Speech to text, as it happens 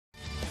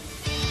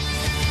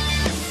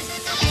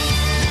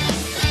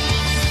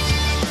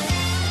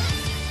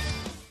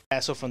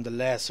So from the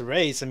last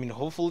race, I mean,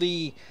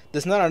 hopefully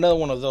there's not another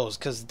one of those,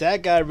 because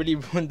that guy really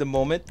ruined the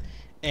moment,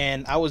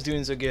 and I was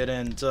doing so good,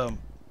 and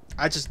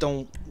I just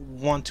don't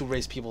want to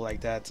race people like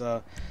that.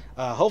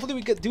 Hopefully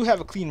we do have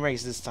a clean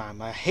race this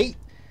time. I hate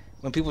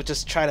when people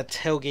just try to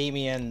tailgate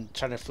me and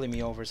try to flip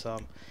me over, so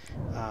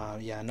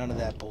yeah, none of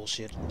that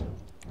bullshit.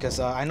 Because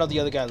I know the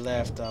other guy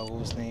left, what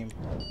was his name?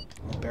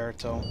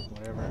 Alberto,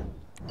 whatever.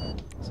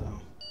 So,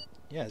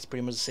 yeah, it's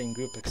pretty much the same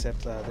group,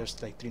 except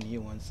there's like 3 new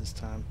ones this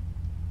time.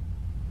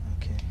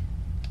 Okay.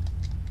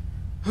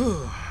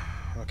 Whew.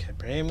 Okay,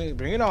 bring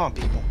it on,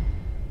 people.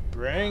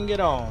 Bring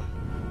it on.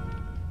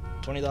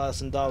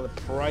 $20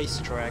 price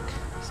track.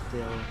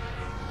 Still,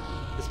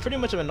 it's pretty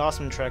much of an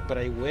awesome track, but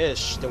I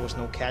wish there was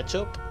no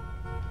catch-up.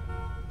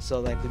 So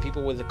like the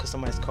people with the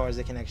customized cars,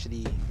 they can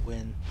actually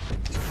win.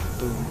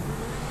 Boom.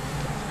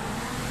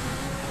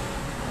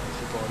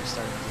 People already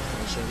starting to do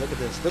that shit. Look at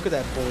this. Look at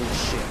that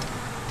bullshit.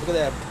 Look at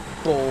that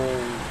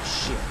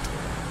bullshit.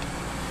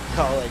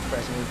 Oh, like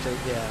crashing each other.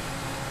 Yeah.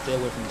 Stay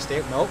away from me.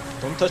 Stay. Nope.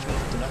 Don't touch me.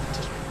 Do not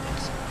touch me.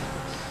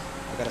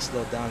 I gotta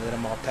slow down and let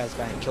them all pass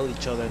by and kill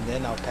each other, and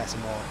then I'll pass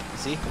them all. You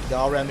see? They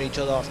all ramming each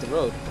other off the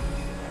road.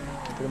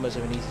 Pretty much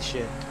of an easy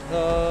shit.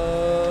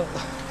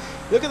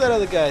 Look at that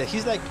other guy.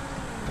 He's like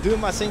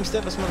doing my same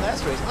step as my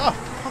last race. Oh,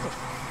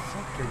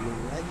 motherfucker, you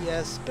laggy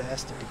ass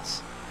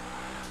bastards.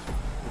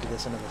 Look at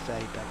this, another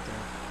fatty back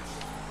there.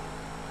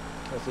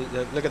 Hopefully,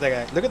 look at that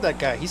guy. Look at that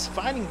guy. He's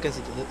fighting because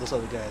of those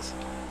other guys.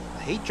 I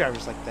hate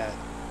drivers like that.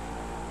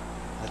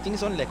 I think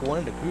it's only like one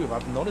in the group.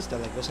 I've noticed that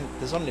like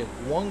there's only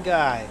one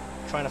guy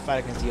trying to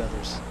fight against the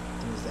others. I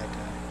think it's that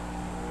guy.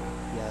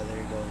 Yeah, there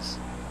he goes.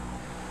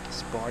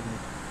 Spartan.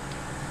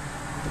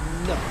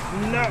 No,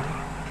 no.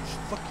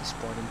 Fuck you,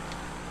 Spartan.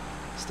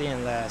 Stay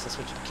in last. That's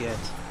what you get.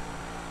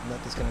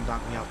 Nothing's gonna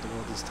knock me off the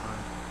road this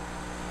time.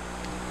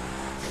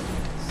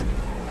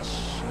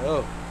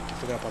 Oh, I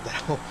forgot about that.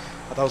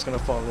 I thought I was gonna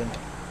fall in. Okay.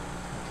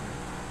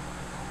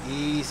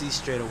 Easy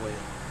straight away.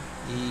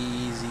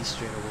 Easy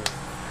straight away.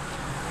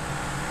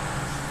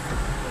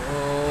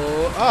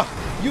 Oh, ah,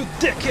 you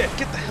dickhead!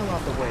 Get the hell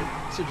out the way.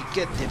 That's what you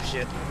get,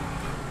 dipshit.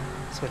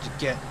 That's what you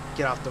get.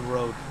 Get off the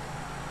road.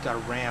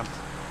 Got ramped.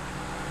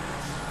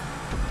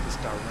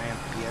 Just got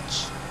ramped,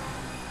 bitch.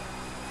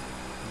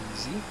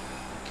 Easy.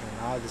 Okay,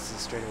 now this is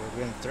straight away.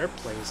 We're in 3rd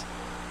place.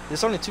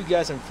 There's only 2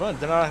 guys in front.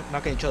 They're not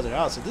knocking each other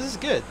out, so this is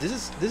good. This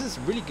is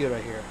really good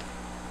right here.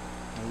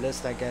 Unless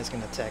that guy's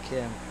gonna attack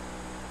him.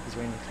 He's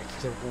waiting like,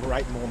 for the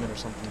right moment or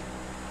something.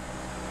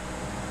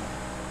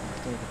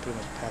 I think I can pretty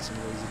much pass him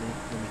real easily.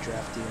 Let me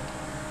draft you.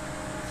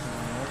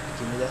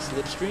 Give me that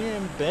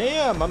slipstream.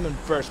 Bam! I'm in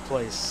 1st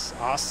place.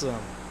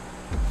 Awesome.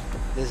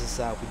 This is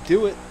how we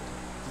do it.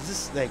 This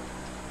is like,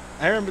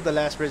 I remember the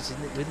last race,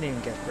 we didn't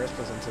even get 1st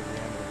place until the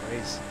end of the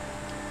race.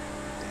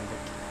 Damn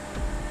it.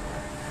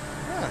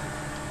 Huh.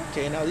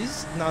 Okay,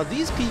 now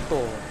these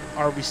people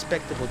are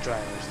respectable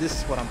drivers.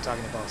 This is what I'm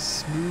talking about.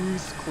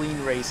 Smooth,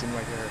 clean racing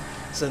right here.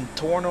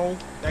 Zontorno,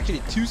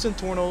 actually 2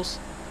 Zontornos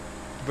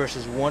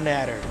versus 1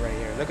 adder right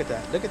here. Look at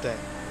that. Look at that.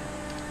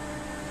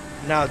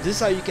 Now this is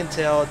how you can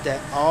tell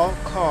that all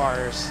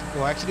cars,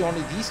 well actually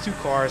only these 2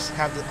 cars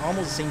have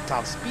almost the same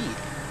top speed.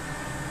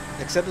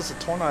 Except the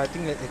Zontorno, I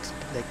think it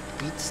like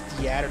beats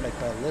the adder like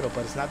by a little,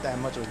 but it's not that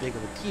much of a big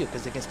of a deal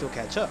because they can still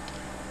catch up.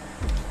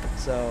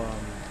 So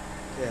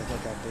yeah, it's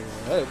not that big.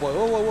 Hey,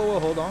 whoa,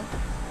 hold on.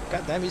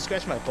 God damn, you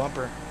scratched my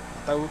bumper.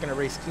 I thought we were gonna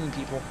race clean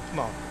people. Come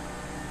on.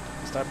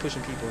 Start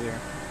pushing people here.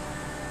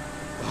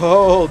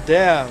 Oh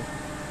damn.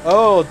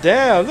 Oh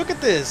damn, look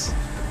at this.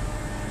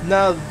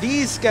 Now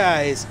these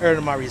guys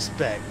earn my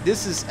respect.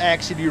 This is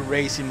actually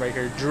racing right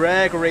here.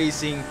 Drag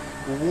racing.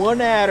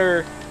 1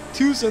 adder,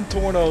 2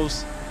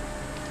 Zontornos.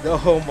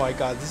 Oh my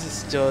god, this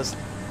is just,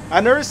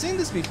 I've never seen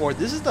this before.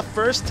 This is the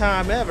first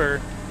time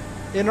ever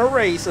in a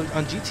race on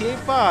GTA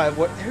 5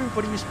 where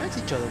everybody respects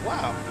each other.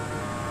 Wow.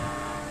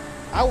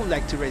 I would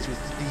like to race with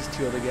these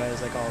 2 other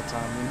guys like all the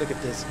time. I mean, look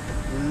at this.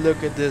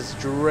 Look at this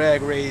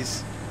drag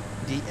race.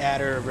 The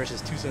adder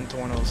versus 2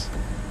 Zontornos.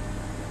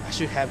 I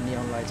should have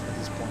neon lights by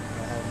this point,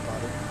 but I haven't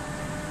bought it.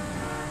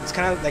 It's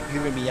kind of like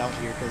leaving me out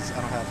here because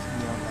I don't have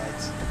neon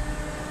lights.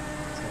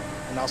 So,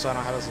 and also I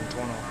don't have a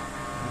Zontorno.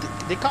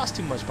 They cost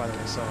too much, by the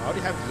way, so I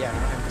already have the adder.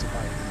 I don't have to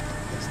buy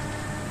this.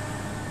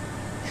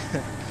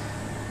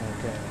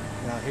 Okay,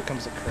 now here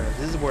comes the curve.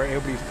 This is where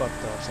everybody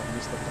fucked up, so I'm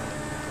just looking at it.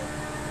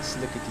 Just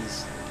look at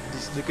these.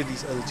 Just look at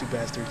these other 2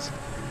 bastards.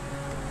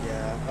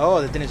 Yeah.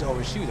 Oh, they didn't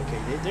overshoot. Okay,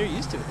 they're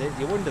used to it.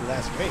 They won the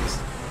last race.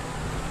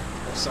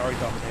 Oh, sorry,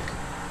 Dominic.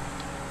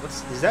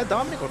 Is that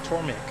Dominic or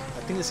Tormic?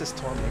 I think this is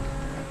Tormic.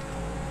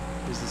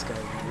 Who's this guy?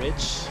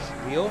 Rich?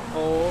 Real?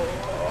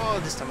 Oh,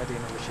 this time I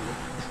didn't overshoot it.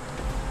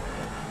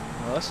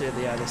 Oh shit,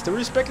 yeah, they're still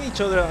respecting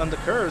each other on the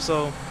curve,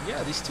 so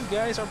yeah, these 2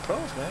 guys are pros,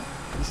 man.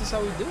 This is how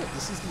we do it.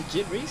 This is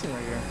legit racing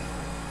right here.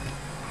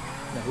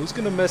 Now, who's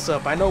gonna mess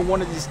up? I know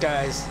one of these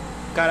guys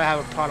gotta have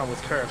a problem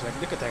with curves.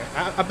 Like, look at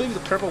that. I believe the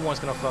purple one's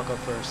gonna fuck up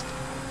first.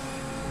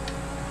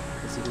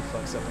 Let's see who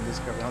fucks up on this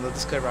curve. I know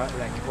this curve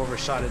like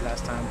overshot it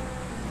last time.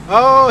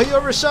 Oh, he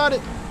overshot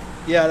it.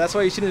 Yeah, that's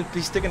why you shouldn't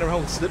be sticking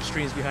around with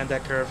slipstreams behind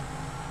that curve.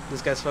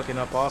 This guy's fucking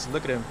up awesome.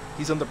 Look at him.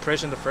 He's under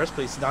pressure in the first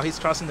place. Now he's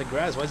crossing the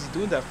grass. Why is he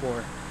doing that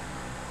for?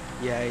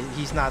 Yeah,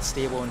 he's not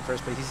stable in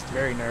first place. He's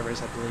very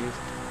nervous, I believe.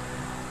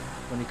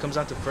 When he comes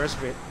on to first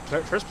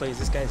place,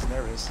 this guy's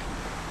nervous.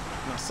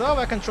 Myself,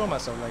 I control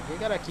myself. Like, you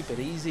gotta keep it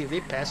easy. If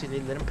they pass you, they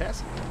let him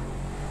pass you.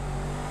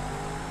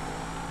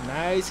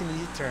 Nice and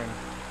easy turn.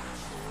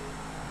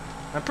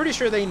 I'm pretty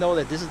sure they know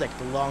that this is like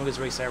the longest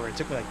race ever. It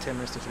took me like 10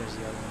 minutes to finish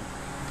the other one.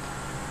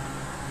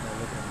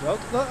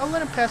 I'll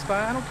let him pass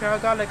by. I don't care. I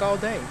got like all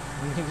day.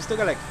 We still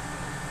got like,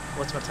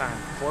 what's my time?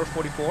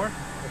 4:44.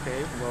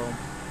 Okay, well,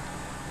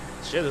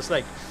 shit. There's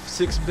like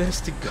 6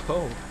 minutes to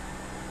go.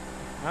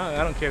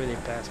 I don't care if they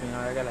pass me.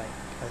 I got like,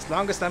 as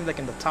long as I'm like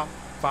in the top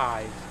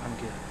 5, I'm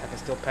good. I can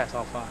still pass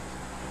all 5.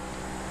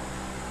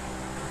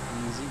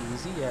 Easy,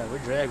 easy. Yeah, we're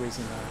drag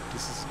racing now.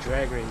 This is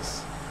drag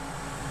race.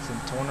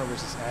 Zontornos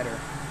versus Adder.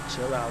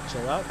 Chill out,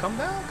 chill out. Come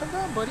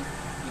down, buddy.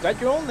 You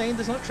got your own lane.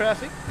 There's no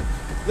traffic.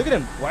 Look at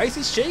him. Why is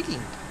he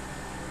shaking?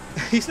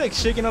 He's like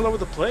shaking all over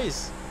the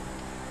place.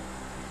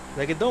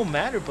 Like, it don't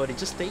matter, buddy.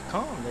 Just stay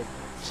calm. Like,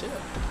 chill.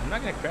 I'm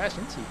not gonna crash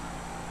into you.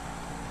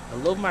 I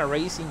love my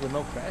racing with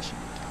no crashing.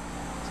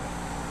 So,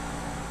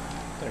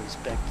 gotta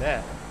respect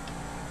that.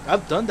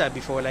 I've done that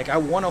before. Like, I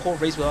won a whole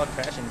race without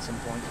crashing at some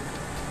point.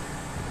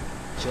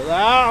 Chill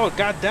out.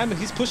 God damn it.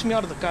 He's pushing me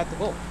out of the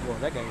goddamn. Oh, whoa,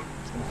 that guy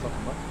is gonna fuck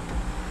him up.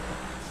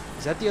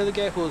 Is that the other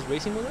guy who was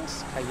racing with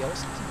us?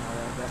 Kayos?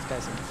 No, that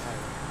guy's in Fire.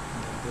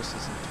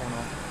 Versus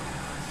Zontornos.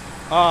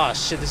 Ah,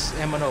 shit, this is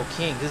M&O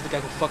King. This is the guy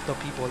who fucked up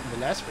people in the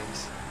last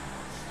race.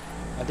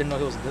 I didn't know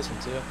he was in this one,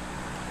 too.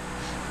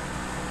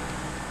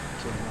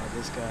 Okay, now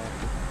this guy.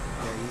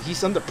 Yeah,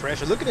 he's under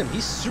pressure. Look at him.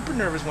 He's super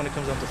nervous when it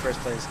comes up to first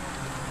place.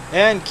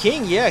 And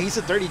King, yeah, he's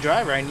a dirty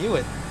driver. I knew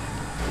it.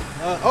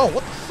 Oh,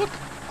 what the fuck?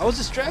 I was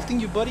just drafting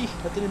you, buddy.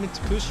 I didn't mean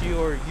to push you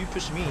or you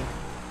push me.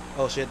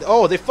 Oh, shit.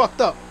 Oh, they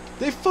fucked up.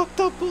 They fucked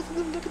up, both of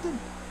them. Look at them.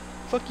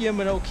 Fuck you,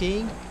 M&O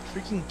King.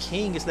 Freaking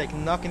King is like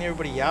knocking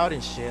everybody out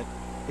and shit.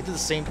 They did the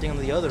same thing on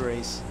the other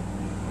race.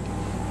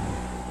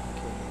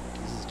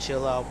 Okay, this is a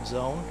chill out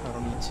zone. I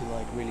don't need to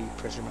like really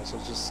pressure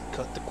myself. Just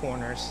cut the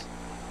corners.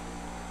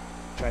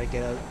 Try to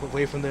get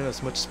away from them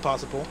as much as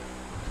possible.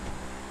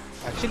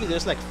 Actually,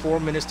 there's like 4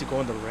 minutes to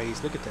go in the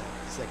race. Look at that.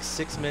 It's like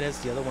 6 minutes.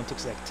 The other one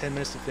took like 10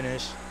 minutes to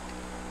finish.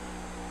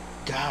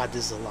 God,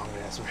 this is a long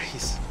ass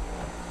race.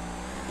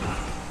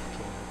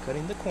 Okay,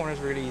 cutting the corners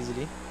really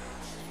easily.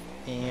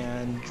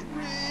 And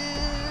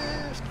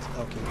drift.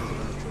 Okay, this is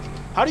another drift.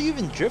 How do you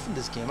even drift in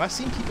this game? I've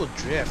seen people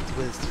drift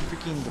with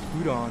freaking the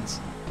Foodons,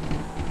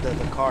 the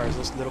cars,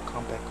 those little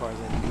compact cars,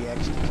 and they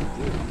actually can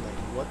do it. I'm like,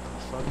 what the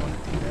fuck? I want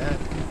to do that,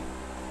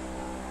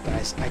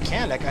 but I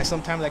can't. Like, I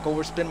sometimes like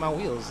overspin my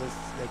wheels. It's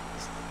like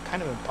it's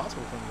kind of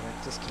impossible for me.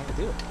 I just can't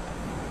do it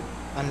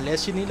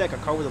unless you need like a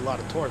car with a lot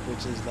of torque,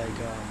 which is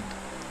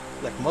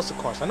like muscle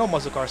cars. I know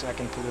muscle cars. I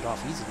can pull it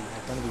off easily.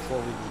 I've done it before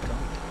with the gun.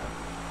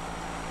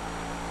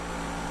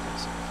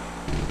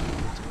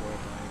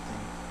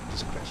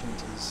 Just crashing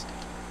into these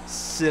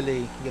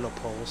silly yellow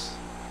poles.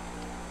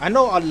 I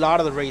know a lot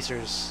of the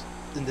racers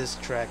in this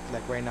track,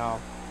 like right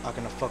now, are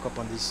gonna fuck up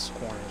on these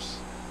corners.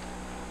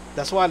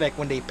 That's why, like,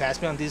 when they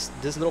passed me on this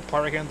little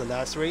part right here in the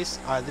last race,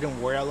 I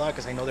didn't worry a lot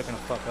because I know they're gonna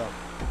fuck up,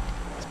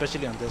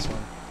 especially on this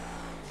one.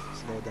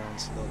 Slow down,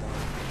 slow down,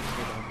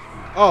 slow down.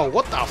 Oh,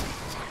 what the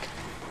fuck?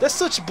 That's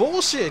such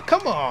bullshit.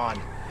 Come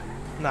on.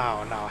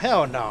 No, no,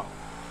 hell no.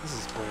 This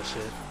is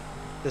bullshit.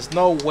 There's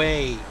no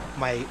way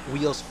my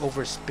wheels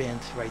overspin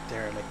right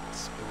there. Like,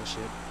 this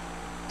bullshit.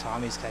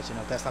 Tommy's catching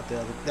up. That's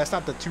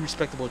not the two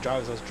respectable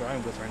drivers I was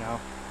driving with right now.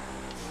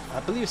 I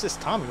believe it's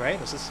just Tommy, right?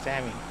 Or is this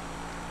Fammy?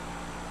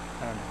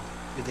 I don't know.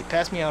 If they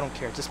pass me, I don't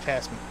care. Just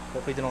pass me.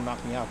 Hopefully they don't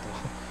knock me out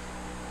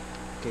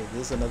though. Okay,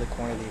 this is another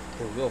corner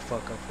they will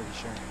fuck up pretty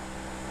sure.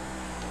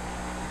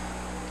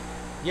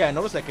 Yeah, I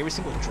noticed like every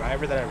single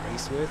driver that I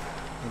race with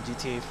in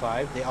GTA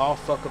 5, they all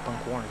fuck up on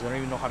corners. They don't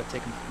even know how to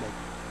take them,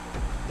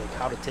 like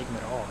how to take them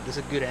at all. There's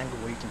a good angle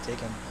where you can take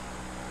them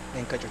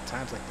and cut your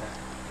times like that.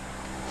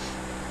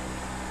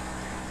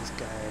 This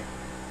guy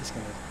is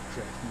gonna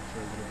draft me for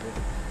a little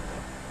bit.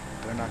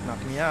 Better not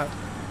knock me out.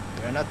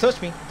 Better not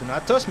touch me. Do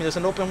not touch me. There's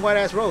an open white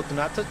ass road. Do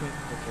not touch me.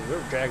 Okay,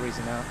 we're drag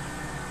racing now.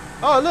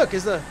 Oh look,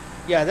 is the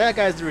that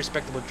guy's the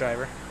respectable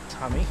driver.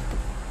 Tommy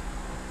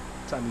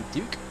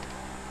Duke.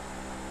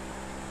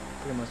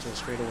 Pretty much go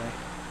straight away.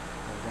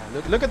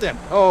 Oh, look at them.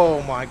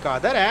 Oh my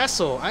god, that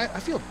asshole. I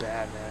feel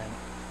bad, man.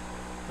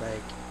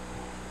 Like,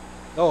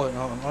 oh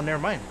no, never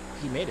mind.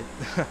 He made it.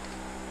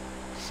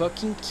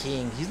 Fucking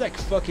King. He's like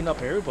fucking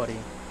up everybody.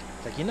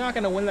 Like, you're not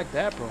gonna win like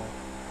that, bro.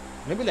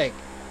 Maybe like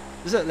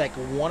this is like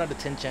 1 out of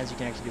 10 chance you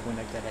can actually win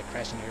like that, like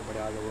crashing everybody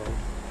out of the road.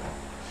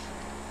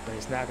 But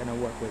it's not gonna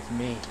work with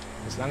me.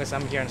 As long as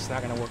I'm here, it's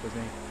not gonna work with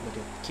me. Look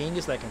at King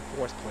is like in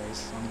 4th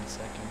place. I'm in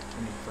 2nd.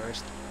 I'm in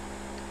 1st.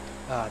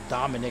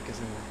 Dominic is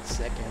in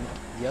 2nd.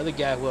 The other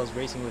guy who I was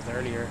racing with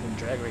earlier in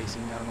drag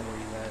racing, I don't know where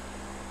he's at.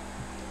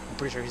 I'm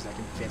pretty sure he's like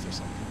in 5th or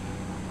something.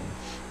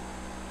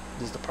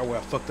 This is the part where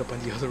I fucked up on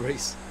the other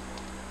race.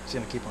 Just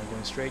gonna keep on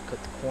going straight,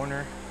 cut the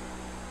corner.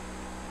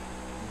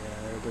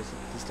 but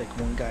there's like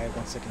one guy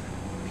 1 second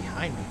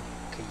behind me.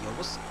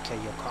 Kayokoski? Can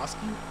I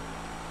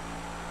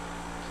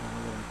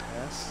let him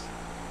pass?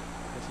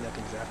 Hopefully I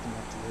can draft him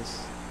after this.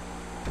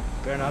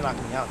 Better not knock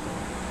me out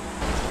though.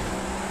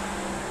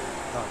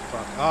 Oh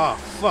fuck. Oh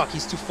fuck,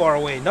 he's too far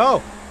away.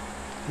 No!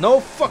 No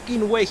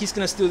fucking way he's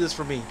gonna steal this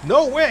from me.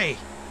 No way!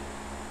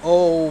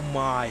 Oh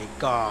my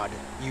god.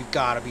 You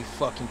gotta be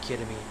fucking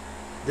kidding me.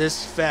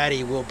 This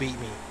fatty will beat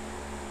me.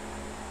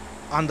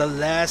 On the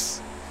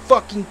last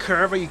fucking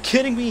curve, are you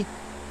kidding me?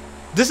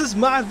 This is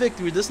my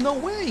victory. There's no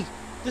way.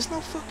 There's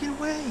no fucking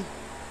way.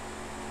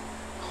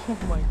 Oh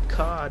my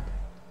god.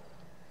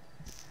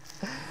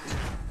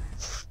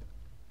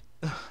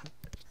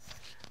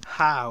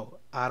 How?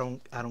 I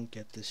don't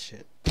get this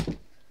shit.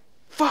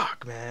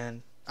 Fuck,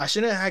 man. I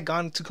shouldn't have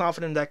gone too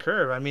confident in that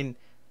curve. I mean,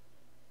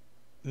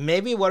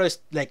 maybe what I was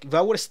like, if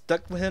I would have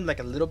stuck with him like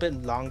a little bit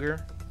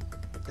longer,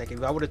 like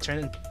if I would have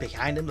turned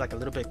behind him like a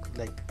little bit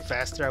like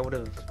faster, I would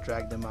have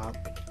dragged him out.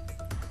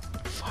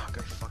 Fuck,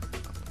 I fucked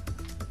up.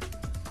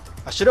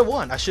 I should have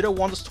won. I should have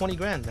won those 20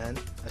 grand, man.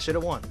 I should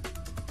have won.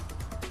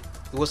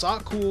 It was all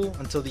cool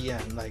until the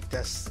end. Like,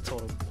 that's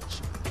total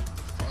bullshit.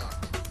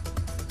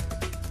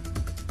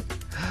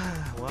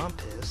 Fuck. Well, I'm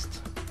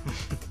pissed.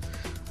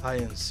 I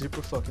am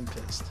super fucking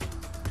pissed.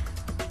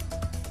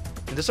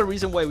 And there's a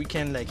reason why we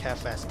can't like have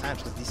fast times,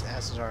 because these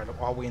asses are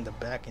all the way in the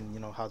back, and you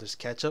know how there's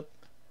catch up.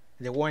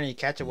 If there weren't any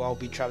catch up, we'll all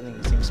be traveling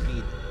at the same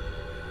speed.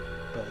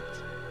 But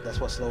that's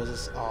what slows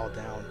us all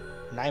down.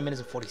 9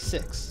 minutes and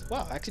 46.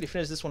 Wow, I actually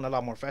finished this one a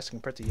lot more faster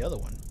compared to the other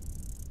one.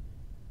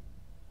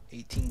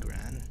 18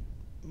 grand.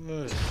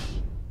 Ugh.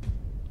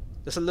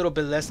 That's a little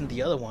bit less than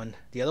the other one.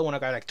 The other one I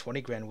got like 20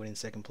 grand winning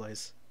second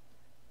place.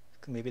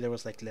 Maybe there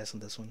was like less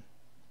on this one.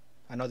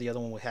 I know the other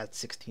one we had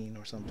 16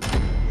 or something. We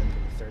ended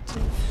with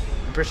 13.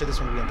 I'm pretty sure this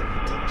one we ended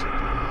with 10 or something.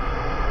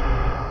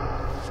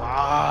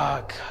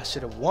 Fuck! I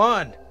should have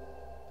won!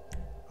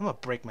 I'm gonna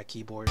break my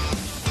keyboard.